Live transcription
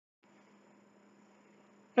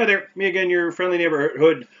Hi there, me again, your friendly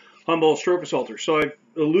neighborhood humble stroke assaulter. So I've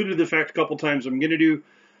alluded to the fact a couple times I'm going to do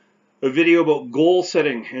a video about goal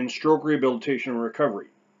setting and stroke rehabilitation and recovery.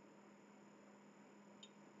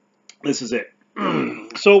 This is it.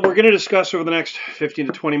 So we're going to discuss over the next 15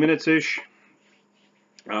 to 20 minutes-ish.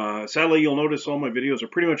 Sadly, you'll notice all my videos are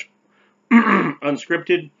pretty much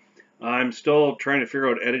unscripted. I'm still trying to figure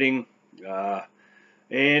out editing.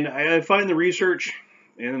 And I find the research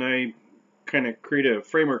and then I kind of create a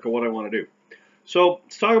framework of what I want to do. So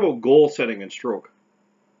let's talk about goal setting and stroke.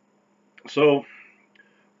 So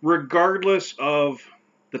regardless of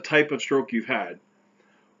the type of stroke you've had,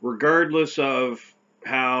 regardless of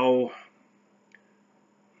how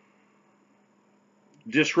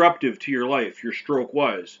disruptive to your life your stroke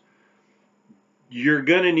was, you're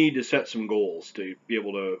going to need to set some goals to be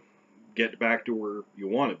able to get back to where you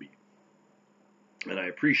want to be. And I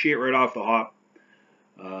appreciate right off the hop,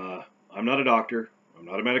 I'm not a doctor, I'm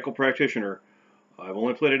not a medical practitioner, I've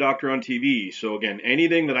only played a doctor on TV. So again,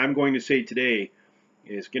 anything that I'm going to say today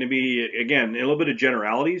is going to be, again, a little bit of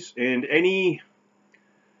generalities, and anything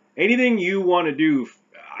you want to do,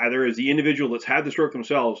 either as the individual that's had the stroke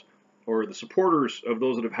themselves or the supporters of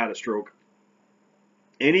those that have had a stroke,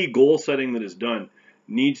 any goal setting that is done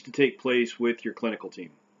needs to take place with your clinical team,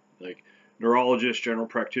 like neurologist, general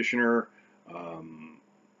practitioner,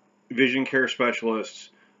 vision care specialists,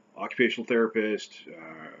 occupational therapist,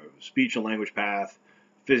 speech and language path,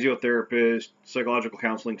 physiotherapist, psychological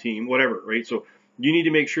counseling team, whatever, right? So you need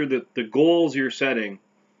to make sure that the goals you're setting,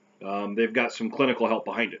 they've got some clinical help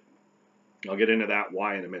behind it. I'll get into that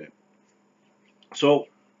why in a minute. So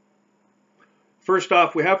first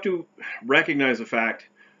off, we have to recognize the fact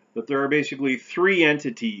that there are basically three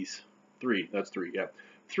entities that are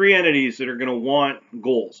going to want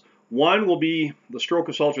goals. One will be the stroke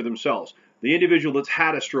assaulter themselves. The individual that's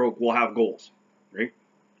had a stroke will have goals, right?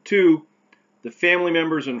 Two, the family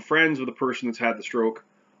members and friends of the person that's had the stroke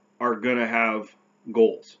are going to have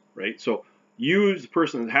goals, right? So you, as the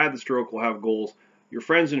person that had the stroke, will have goals. Your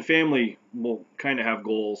friends and family will kind of have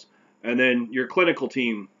goals. And then your clinical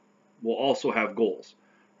team will also have goals,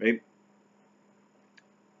 right?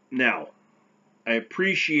 Now, I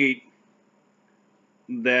appreciate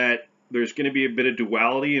that there's going to be a bit of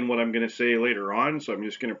duality in what I'm going to say later on, so I'm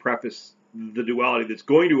just going to preface the duality that's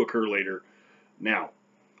going to occur later. Now,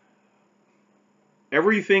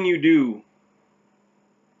 everything you do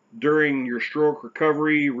during your stroke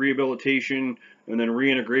recovery, rehabilitation, and then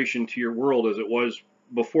reintegration to your world as it was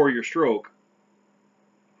before your stroke,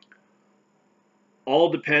 all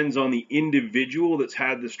depends on the individual that's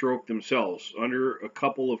had the stroke themselves under a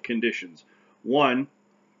couple of conditions. One,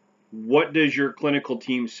 what does your clinical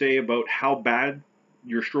team say about how bad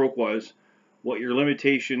your stroke was, what your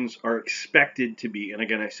limitations are expected to be, and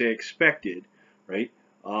again I say expected, right?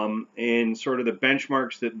 And sort of the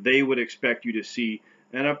benchmarks that they would expect you to see,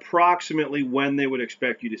 and approximately when they would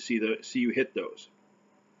expect you to see you hit those,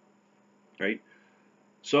 right?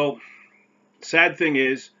 So sad thing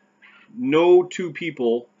is, no two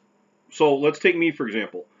people, so let's take me for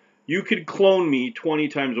example. You could clone me 20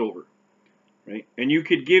 times over, right? And you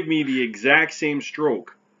could give me the exact same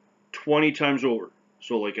stroke 20 times over.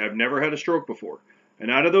 So like I've never had a stroke before. And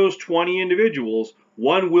out of those 20 individuals,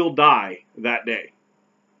 one will die that day.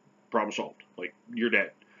 Problem solved. Like, you're dead.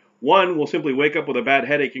 One will simply wake up with a bad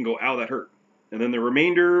headache and go, ow, that hurt. And then the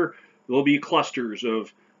remainder, there'll be clusters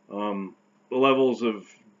of levels of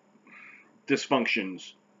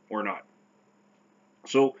dysfunctions or not.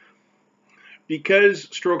 So because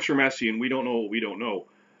strokes are messy and we don't know what we don't know,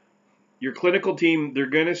 your clinical team, they're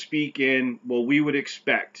going to speak in, well, we would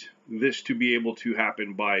expect this to be able to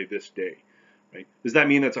happen by this day, right? Does that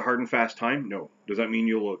mean that's a hard and fast time? No. Does that mean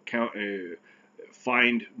you'll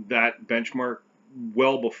find that benchmark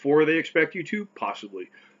well before they expect you to? Possibly.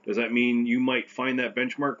 Does that mean you might find that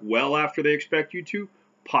benchmark well after they expect you to?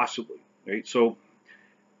 Possibly, right? So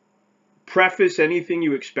preface anything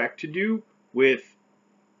you expect to do with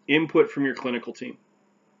input from your clinical team.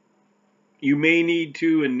 You may need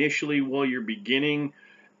to initially, while you're beginning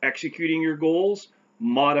executing your goals,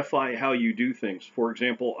 modify how you do things. For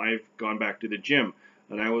example, I've gone back to the gym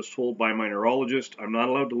and I was told by my neurologist I'm not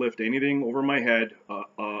allowed to lift anything over my head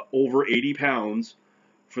over 80 pounds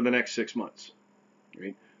for the next 6 months,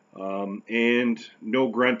 right? And no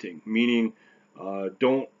grunting, meaning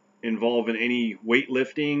don't involve in any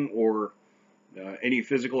weightlifting or any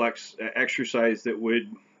physical exercise that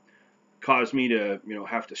would cause me to,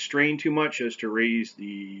 have to strain too much as to raise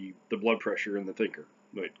the blood pressure in the thinker,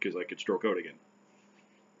 right? Because I could stroke out again.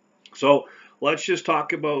 So let's just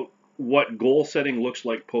talk about what goal setting looks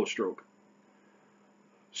like post-stroke.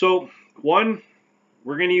 So one,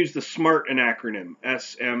 we're going to use the SMART acronym,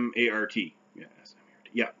 S-M-A-R-T. Yeah,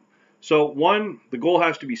 S-M-A-R-T. Yeah. So one, the goal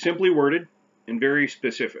has to be simply worded and very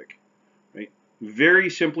specific, right? Very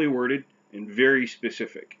simply worded and very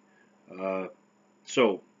specific.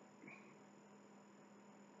 So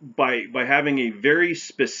by having a very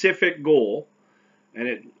specific goal and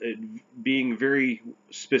it being very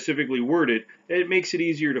specifically worded, it makes it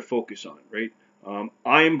easier to focus on, right?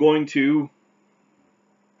 I am going to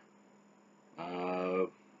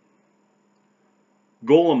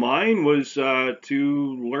goal of mine was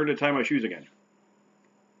to learn to tie my shoes again,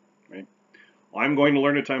 right? I'm going to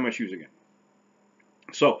learn to tie my shoes again.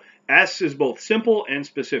 So S is both simple and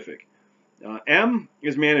specific. M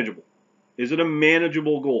is manageable. Is it a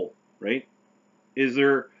manageable goal, right? Is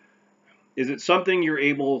it something you're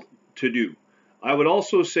able to do? I would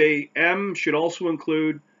also say M should also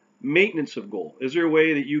include maintenance of goal. Is there a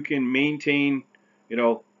way that you can maintain,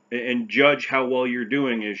 and judge how well you're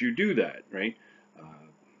doing as you do that, right?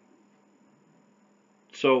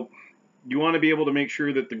 So you want to be able to make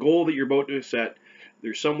sure that the goal that you're about to set,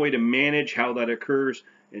 there's some way to manage how that occurs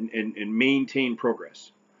and maintain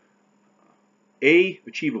progress. A,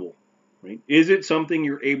 achievable, right? Is it something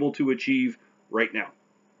you're able to achieve right now,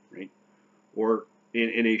 right? Or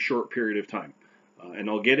in a short period of time? And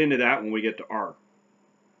I'll get into that when we get to R,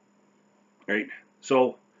 right?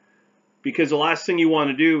 So, because the last thing you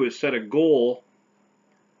want to do is set a goal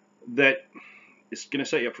that is going to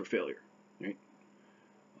set you up for failure, right?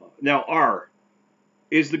 Now, R,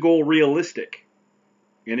 is the goal realistic?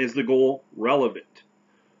 And is the goal relevant?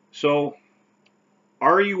 So,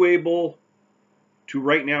 are you able to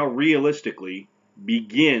right now realistically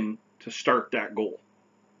begin to start that goal?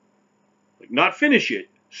 Like, not finish it,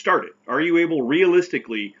 start it. Are you able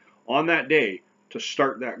realistically on that day to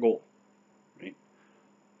start that goal? Right?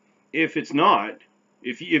 If it's not,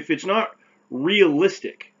 if it's not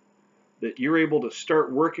realistic that you're able to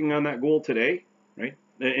start working on that goal today, right?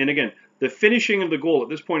 And again, the finishing of the goal at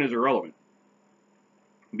this point is irrelevant.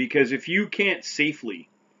 Because if you can't safely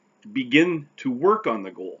begin to work on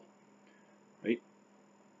the goal, right,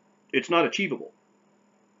 it's not achievable.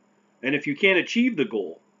 And if you can't achieve the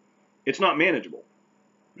goal, it's not manageable,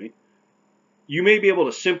 right? You may be able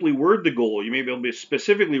to simply word the goal, you may be able to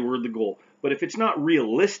specifically word the goal, but if it's not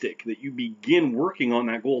realistic that you begin working on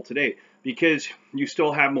that goal today, because you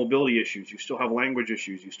still have mobility issues, you still have language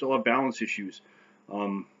issues, you still have balance issues,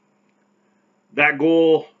 that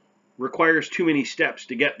goal requires too many steps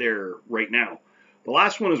to get there right now. The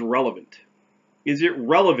last one is relevant. Is it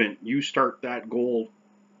relevant you start that goal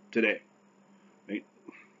today? Right?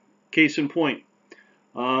 Case in point,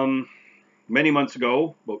 many months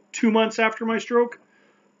ago, about 2 months after my stroke,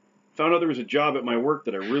 found out there was a job at my work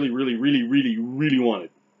that I really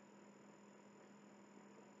wanted.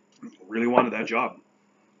 Really wanted that job.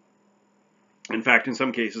 In fact, in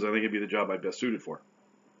some cases, I think it'd be the job I'd best suited for.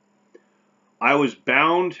 I was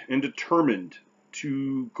bound and determined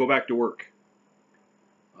to go back to work.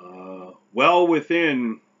 Well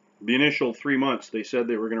within the initial 3 months they said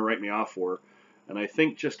they were going to write me off for, and I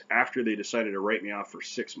think just after they decided to write me off for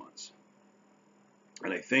 6 months.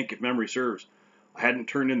 And I think, if memory serves, I hadn't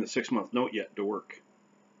turned in the 6-month note yet to work.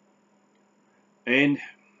 And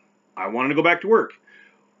I wanted to go back to work.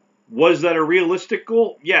 Was that a realistic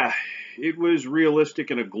goal? Yeah, it was realistic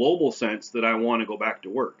in a global sense that I want to go back to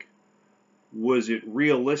work. Was it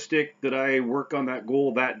realistic that I work on that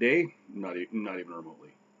goal that day? Not even remotely.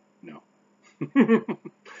 No.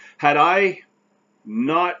 Had I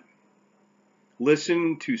not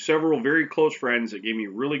listened to several very close friends that gave me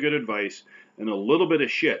really good advice and a little bit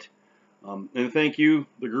of shit, and thank you,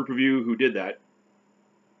 the group of you who did that,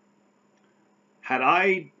 had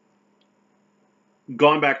I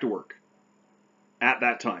gone back to work at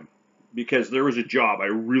that time, because there was a job I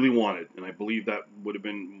really wanted, and I believe that would have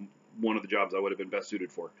been one of the jobs I would have been best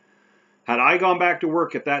suited for. Had I gone back to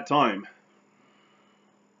work at that time,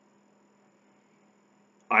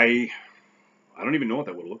 I don't even know what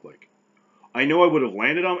that would have looked like. I know I would have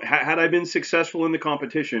landed on, had I been successful in the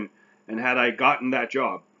competition and had I gotten that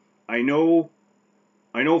job, I know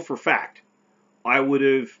for fact I would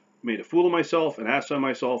have made a fool of myself and asked on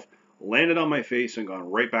myself, landed on my face and gone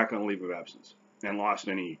right back on a leave of absence and lost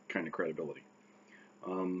any kind of credibility.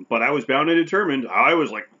 But I was bound and determined. I was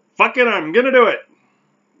like, fuck it, I'm going to do it.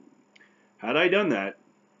 Had I done that,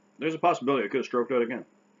 there's a possibility I could have stroked out again.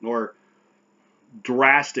 Or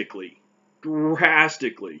drastically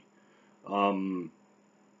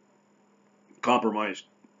compromised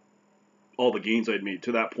all the gains I'd made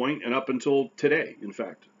to that point and up until today, in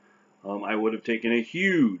fact. I would have taken a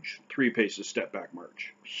huge 3 paces step back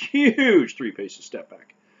march. Huge 3 paces step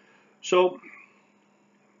back. So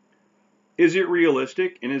Is it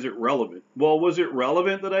realistic and is it relevant? Well, was it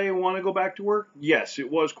relevant that I want to go back to work? Yes, it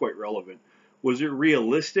was quite relevant. Was it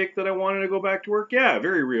realistic that I wanted to go back to work? Yeah,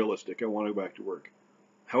 very realistic. I want to go back to work.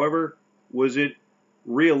 However, was it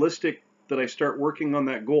realistic that I start working on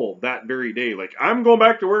that goal that very day? Like, I'm going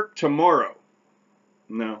back to work tomorrow.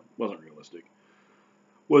 No, it wasn't realistic.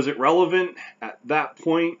 Was it relevant at that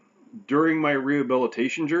point during my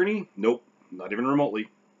rehabilitation journey? Nope, not even remotely.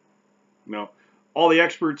 No. All the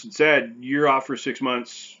experts had said, you're off for 6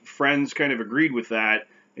 months. Friends kind of agreed with that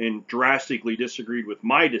and drastically disagreed with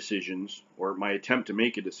my decisions or my attempt to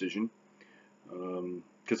make a decision.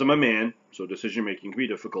 Because I'm a man, so decision making can be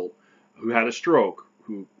difficult. Who had a stroke,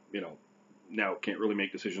 who, now can't really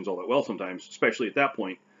make decisions all that well sometimes, especially at that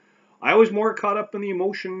point. I was more caught up in the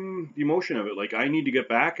emotion of it. Like, I need to get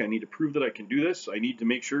back. I need to prove that I can do this. I need to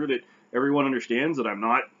make sure that everyone understands that I'm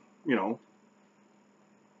not,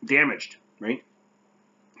 damaged, right?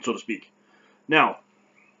 So to speak. Now,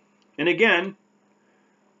 and again,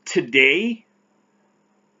 today,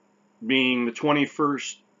 being the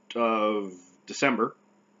 21st of December,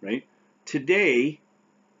 right? Today,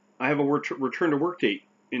 I have a return to work date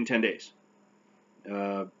in 10 days.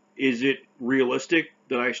 Is it realistic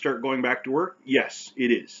that I start going back to work? Yes,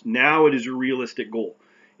 it is. Now it is a realistic goal.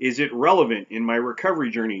 Is it relevant in my recovery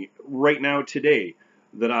journey right now today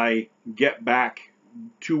that I get back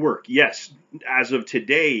to work? Yes, as of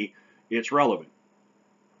today, it's relevant.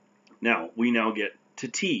 Now, we now get to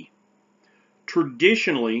T.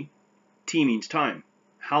 Traditionally, T means time.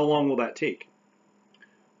 How long will that take?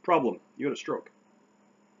 Problem, you had a stroke.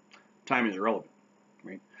 Time is irrelevant,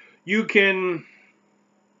 right? You can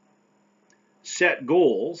set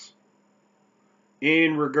goals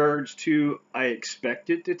in regards to, I expect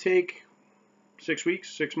it to take 6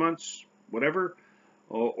 weeks, 6 months, whatever,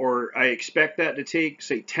 or I expect that to take,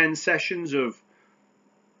 say, 10 sessions of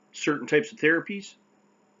certain types of therapies.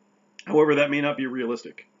 However, that may not be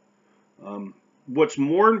realistic. What's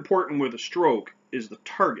more important with a stroke is the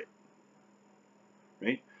target,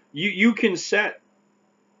 right? You can set,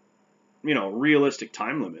 realistic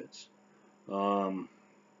time limits.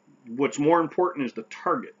 What's more important is the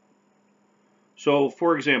target. So,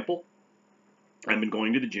 for example, I've been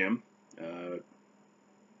going to the gym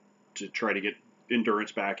to try to get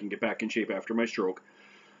endurance back and get back in shape after my stroke.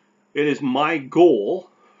 It is my goal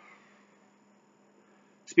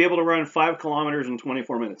to be able to run 5 kilometers in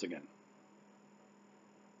 24 minutes again.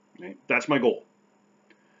 Right? That's my goal.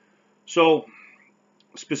 So,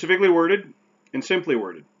 specifically worded and simply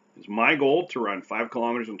worded, is my goal to run 5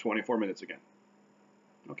 kilometers in 24 minutes again.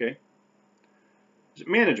 Okay. Is it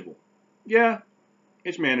manageable? Yeah,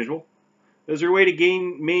 it's manageable. Is there a way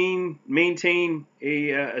to maintain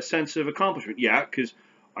a sense of accomplishment? Yeah, because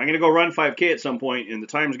I'm going to go run 5K at some point and the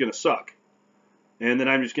time's going to suck. And then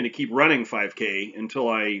I'm just going to keep running 5K until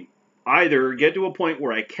I either get to a point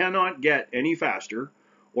where I cannot get any faster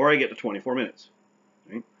or I get to 24 minutes.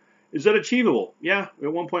 Right? Is that achievable? Yeah,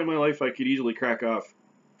 at one point in my life I could easily crack off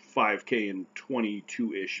 5K in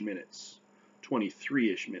 22-ish minutes,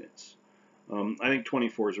 23-ish minutes. I think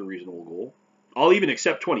 24 is a reasonable goal. I'll even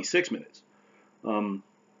accept 26 minutes.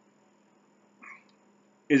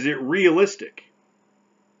 Is it realistic?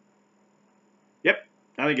 Yep,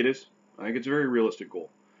 I think it is. I think it's a very realistic goal.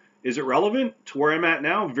 Is it relevant to where I'm at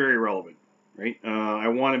now? Very relevant, right? I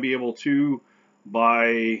want to be able to,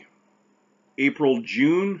 by April,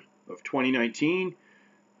 June of 2019,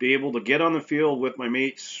 be able to get on the field with my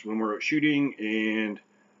mates when we're out shooting and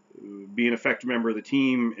be an effective member of the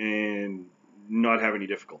team and not have any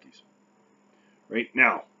difficulties. Right?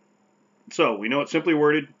 Now, so we know it's simply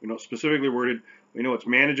worded, we know it's specifically worded, we know it's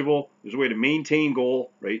manageable, there's a way to maintain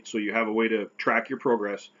goal, right? So you have a way to track your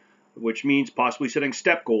progress, which means possibly setting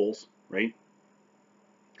step goals, right?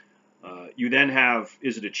 You then have,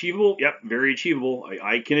 is it achievable? Yep, very achievable.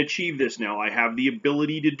 I can achieve this now. I have the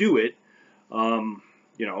ability to do it.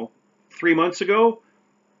 3 months ago,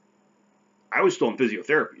 I was still in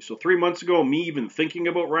physiotherapy. So 3 months ago, me even thinking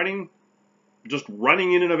about running, just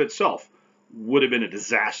running in and of itself, would have been a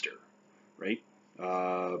disaster, right?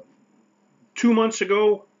 2 months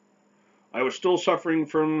ago, I was still suffering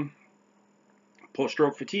from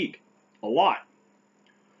post-stroke fatigue, a lot.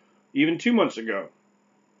 Even 2 months ago,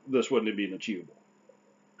 this wouldn't have been achievable.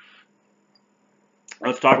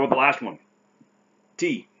 Let's talk about the last one.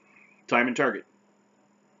 T, time and target.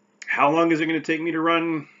 How long is it going to take me to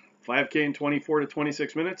run 5K in 24 to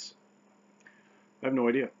 26 minutes? I have no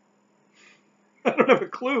idea. I don't have a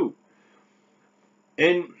clue.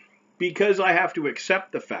 And because I have to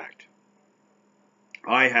accept the fact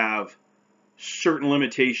I have certain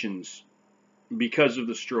limitations because of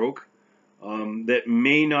the stroke, that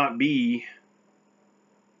may not be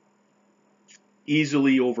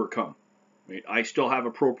easily overcome. Right? I still have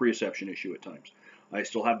a proprioception issue at times. I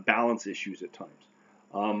still have balance issues at times.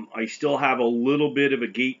 I still have a little bit of a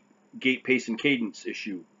gait, pace, and cadence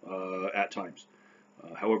issue at times.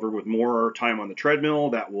 However, with more time on the treadmill,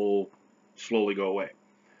 that will slowly go away.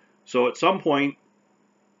 So at some point,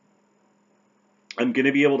 I'm going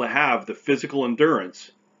to be able to have the physical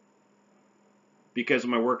endurance because of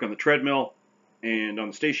my work on the treadmill and on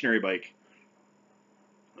the stationary bike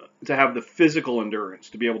to have the physical endurance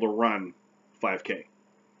to be able to run 5K.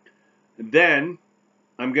 Then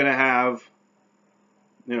I'm going to have,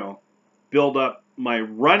 build up my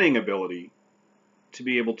running ability to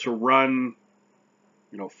be able to run,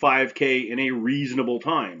 5K in a reasonable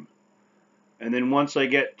time. And then once I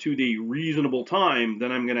get to the reasonable time,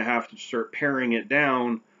 then I'm going to have to start paring it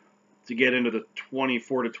down to get into the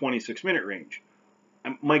 24 to 26 minute range.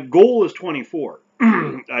 My goal is 24.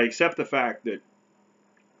 I accept the fact that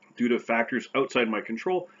due to factors outside my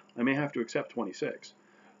control, I may have to accept 26.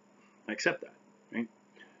 I accept that.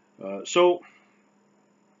 Right? So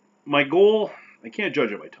my goal, I can't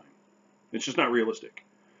judge it by time. It's just not realistic.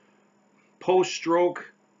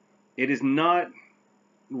 Post-stroke, it is not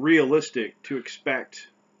realistic to expect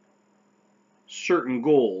certain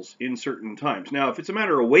goals in certain times. Now, if it's a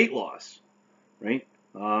matter of weight loss, right,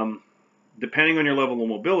 depending on your level of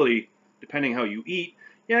mobility, depending how you eat,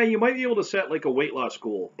 yeah, you might be able to set like a weight loss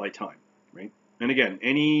goal by time, right? And again,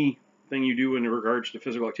 anything you do in regards to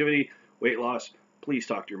physical activity, weight loss, please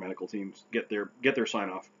talk to your medical teams, get their sign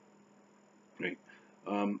off, right?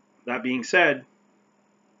 That being said,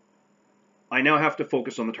 I now have to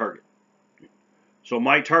focus on the target. So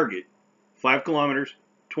my target, 5 kilometers,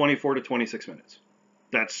 24 to 26 minutes.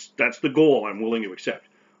 That's the goal I'm willing to accept.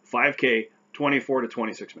 5K, 24 to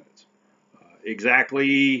 26 minutes.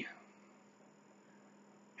 Exactly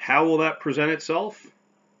how will that present itself?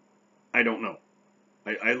 I don't know.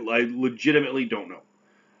 I legitimately don't know.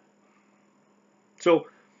 So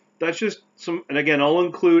that's just some, and again,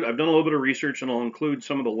 I've done a little bit of research and I'll include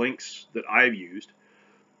some of the links that I've used.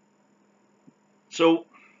 So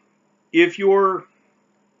if you're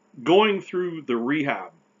going through the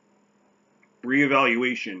rehab,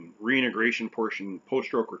 reevaluation, reintegration portion,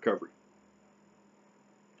 post-stroke recovery,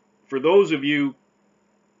 for those of you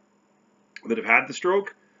that have had the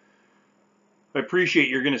stroke, I appreciate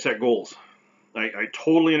you're going to set goals. I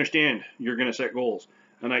totally understand you're going to set goals.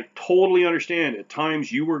 And I totally understand at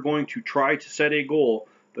times you are going to try to set a goal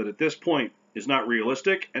that at this point is not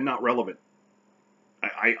realistic and not relevant.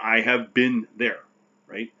 I have been there,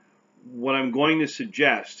 right? What I'm going to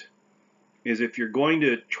suggest is if you're going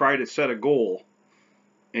to try to set a goal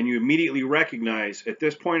and you immediately recognize at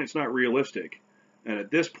this point it's not realistic and at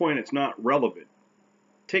this point it's not relevant,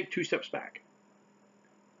 take 2 steps back.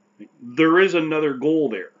 There is another goal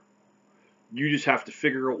there. You just have to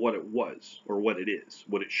figure out what it was or what it is,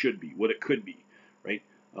 what it should be, what it could be, right?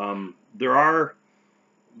 There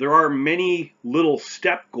are many little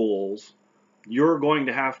step goals you're going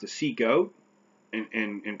to have to seek out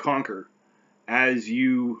and conquer as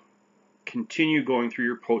you continue going through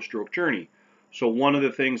your post-stroke journey. So one of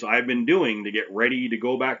the things I've been doing to get ready to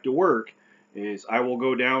go back to work is I will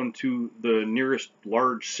go down to the nearest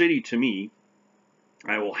large city to me.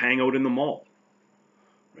 I will hang out in the mall,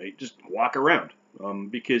 right? Just walk around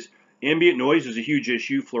because ambient noise is a huge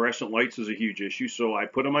issue. Fluorescent lights is a huge issue. So I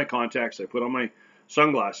put on my contacts, I put on my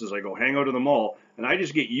sunglasses, I go hang out in the mall, and I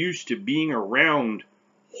just get used to being around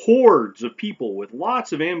hordes of people with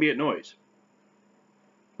lots of ambient noise.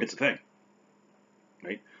 It's a thing,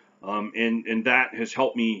 right? And that has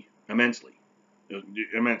helped me immensely.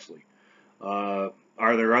 Are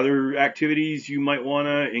there other activities you might want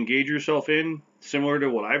to engage yourself in similar to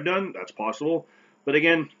what I've done? That's possible. But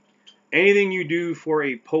again, anything you do for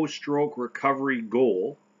a post-stroke recovery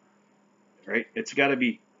goal, right? It's got to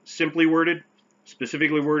be simply worded,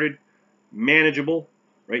 specifically worded, manageable,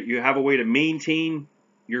 right? You have a way to maintain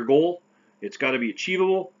your goal. It's got to be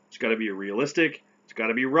achievable. It's got to be realistic. It's got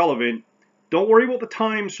to be relevant. Don't worry about the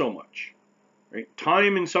time so much, right?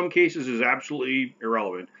 Time in some cases is absolutely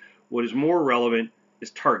irrelevant. What is more relevant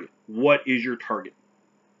is target. What is your target?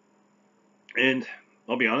 And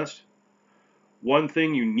I'll be honest, one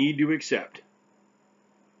thing you need to accept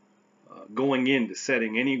going into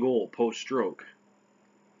setting any goal post-stroke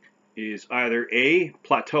is either A,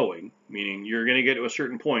 plateauing, meaning you're going to get to a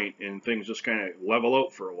certain point and things just kind of level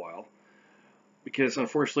out for a while, because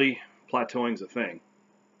unfortunately plateauing is a thing.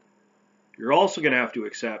 You're also going to have to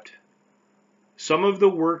accept some of the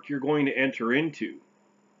work you're going to enter into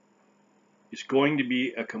is going to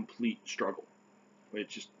be a complete struggle.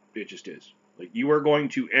 It's just It just is. Like, you are going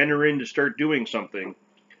to enter in to start doing something,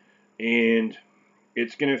 and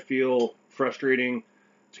it's going to feel frustrating.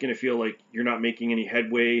 It's going to feel like you're not making any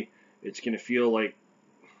headway. It's going to feel like,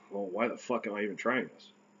 well, why the fuck am I even trying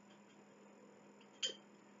this?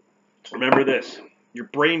 Remember this. Your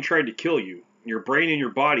brain tried to kill you. Your brain and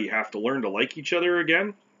your body have to learn to like each other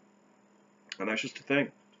again. And that's just a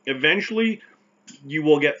thing. Eventually, you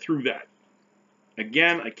will get through that.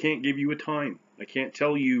 Again, I can't give you a time. I can't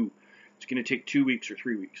tell you it's going to take 2 weeks or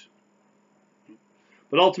 3 weeks.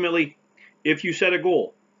 But ultimately, if you set a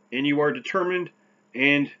goal and you are determined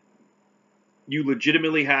and you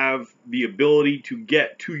legitimately have the ability to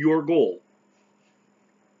get to your goal,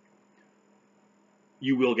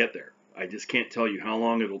 you will get there. I just can't tell you how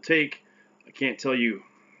long it'll take. I can't tell you,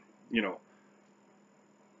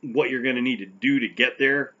 what you're going to need to do to get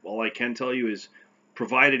there. All I can tell you is,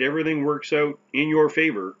 provided everything works out in your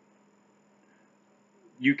favor,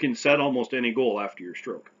 you can set almost any goal after your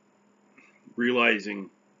stroke. Realizing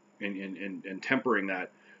and tempering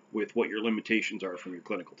that with what your limitations are from your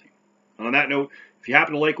clinical team. And on that note, if you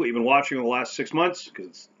happen to like what you've been watching over the last 6 months,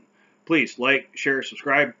 please like, share,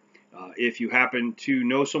 subscribe. If you happen to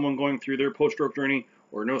know someone going through their post-stroke journey,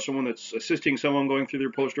 or know someone that's assisting someone going through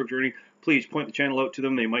their post-stroke journey, please point the channel out to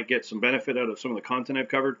them. They might get some benefit out of some of the content I've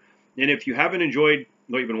covered. And if you haven't enjoyed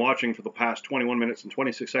what you've been watching for the past 21 minutes and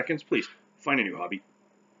 26 seconds, please find a new hobby.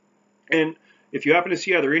 And if you happen to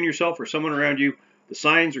see either in yourself or someone around you the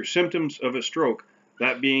signs or symptoms of a stroke,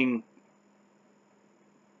 that being,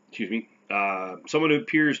 someone who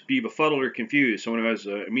appears to be befuddled or confused, someone who has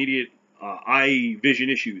immediate eye vision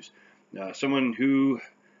issues, someone who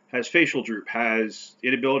has facial droop, has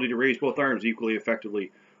inability to raise both arms equally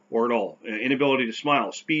effectively or at all, inability to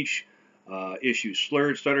smile, speech issues,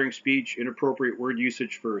 slurred, stuttering speech, inappropriate word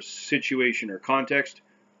usage for situation or context,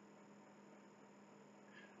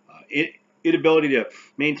 inability to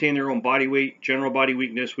maintain their own body weight, general body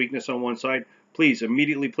weakness, weakness on one side, please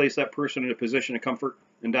immediately place that person in a position of comfort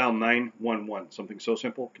and dial 911. Something so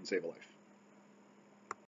simple can save a life.